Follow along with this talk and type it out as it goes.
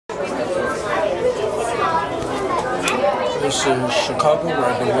this is Chicago. We're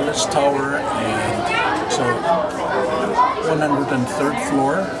at the Willis Tower, and so 103rd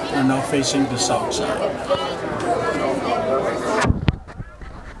floor. We're now facing the south side.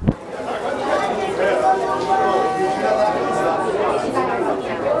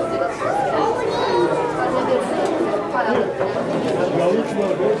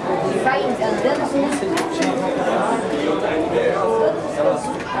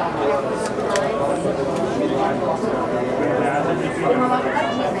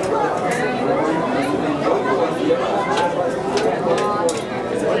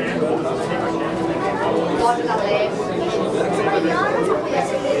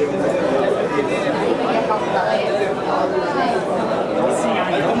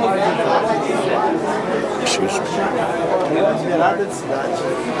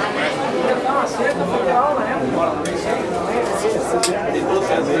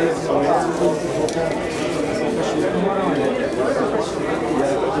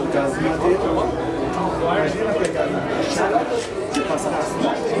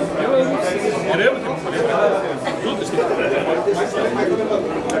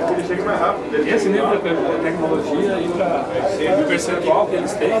 Esse nível de tecnologia e para o percentual que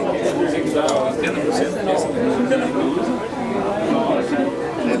eles têm, eles dizem que dá 80% desse nível que usa, na hora que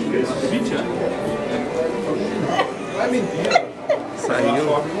 20 anos. Não é mentira. Saiu.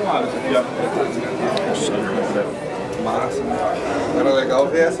 Massa. Era legal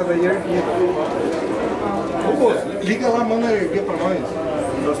ver essa daí erguida. Ô, moço, liga lá, manda erguer pra nós.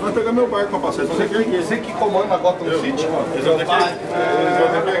 Você vai pegar meu barco, rapaz. Você que comanda a Gotham City? Eles vão ter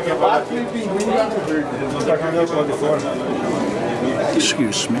que bater e pinguim lá no verde. Eles vão tacar meu lado de fora.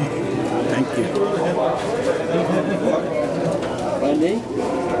 Excuse me. Thank you. Valeu.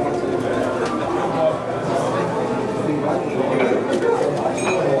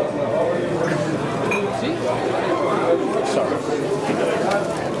 Sorry.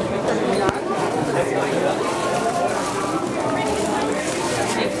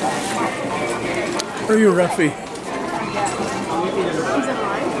 Where are you, Rafi?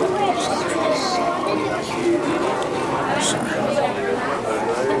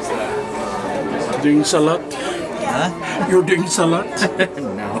 Doing salad? Huh? You're doing salad?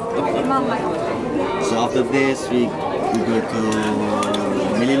 No. So after this, we go to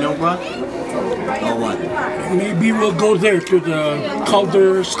Millennium Park? Or what? Maybe we'll go there to the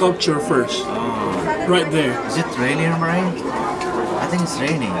Calder sculpture first. Oh. Right there. Is it raining, Brian? I think it's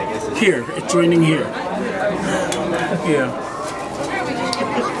raining. Here, it's raining here. Yeah.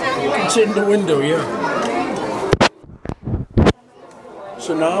 It's in the window, yeah.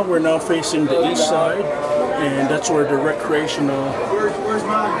 So now we're now facing the east side, and that's where the recreational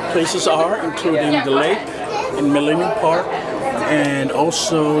places are, including the lake in Millennium Park and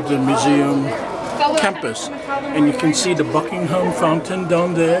also the museum campus. And you can see the Buckingham Fountain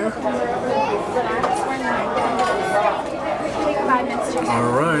down there.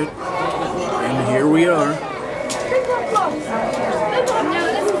 All right, and here we are.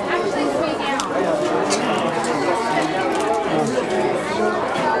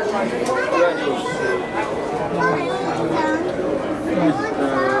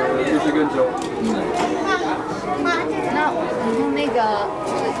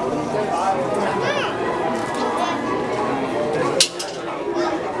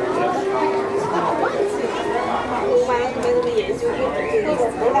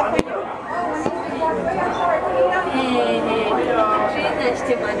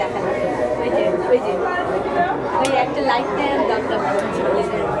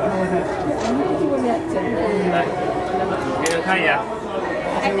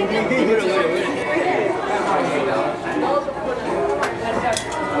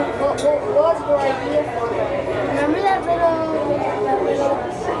 What was your idea for it? Remember that little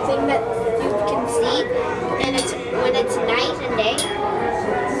thing that you can see, and it's when it's night and day?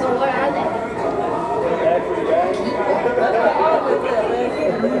 So what are they?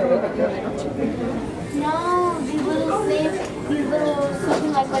 No, these little things, these little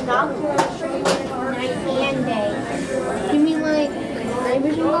something like binoculars show you when it's night and day. You mean like night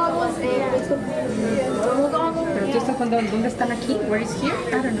vision goggles and thermal goggles? Pero tú estás contando dónde están aquí? Where is here?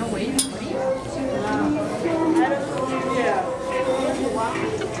 I don't know. Wait.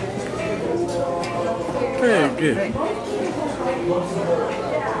 Very good.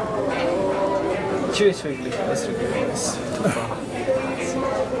 Cheers, English. That's ridiculous.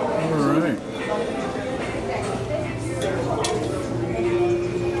 All right.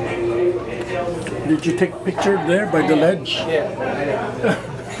 Did you take a picture there by the ledge? Yeah.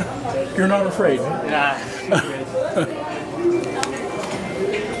 You're not afraid? Nah.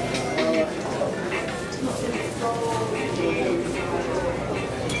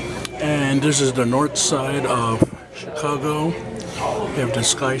 And this is the north side of Chicago. You have the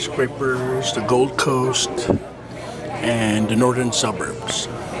skyscrapers, the Gold Coast, and the northern suburbs.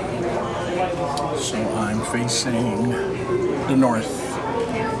 So I'm facing the north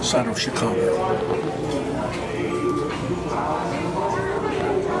side of Chicago.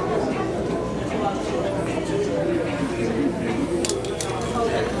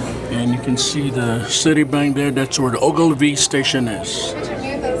 And you can see the Citibank there. That's where the Ogilvy station is.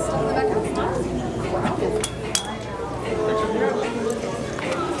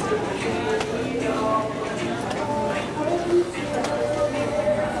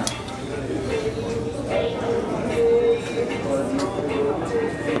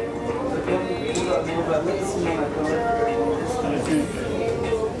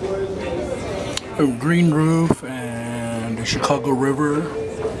 A green roof and the Chicago River,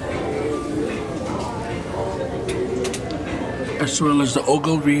 as well as the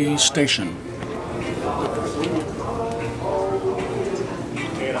Ogilvy station.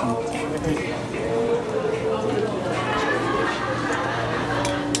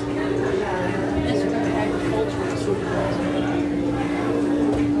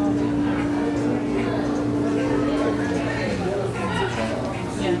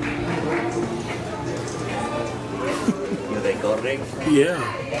 Yeah.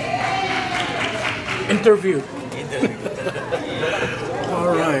 Interview.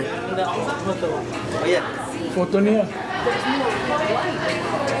 All right. Foto niya.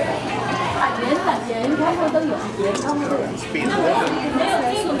 盐他们都有，盐他们都有。没有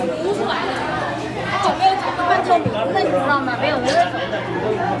这种污出来的，哦，没有这个半透明，那你知道吗？没有那种。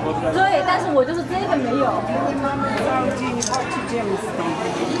对，但是我就是这个没有。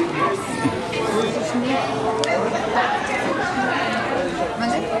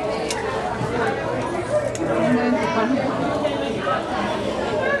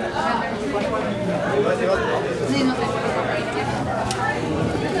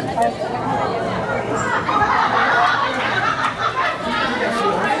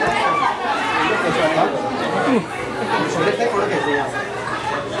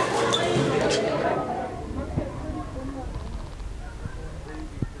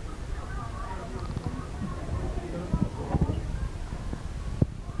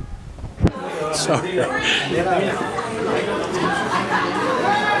Sorry.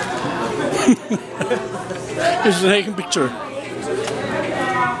 Just taking a picture.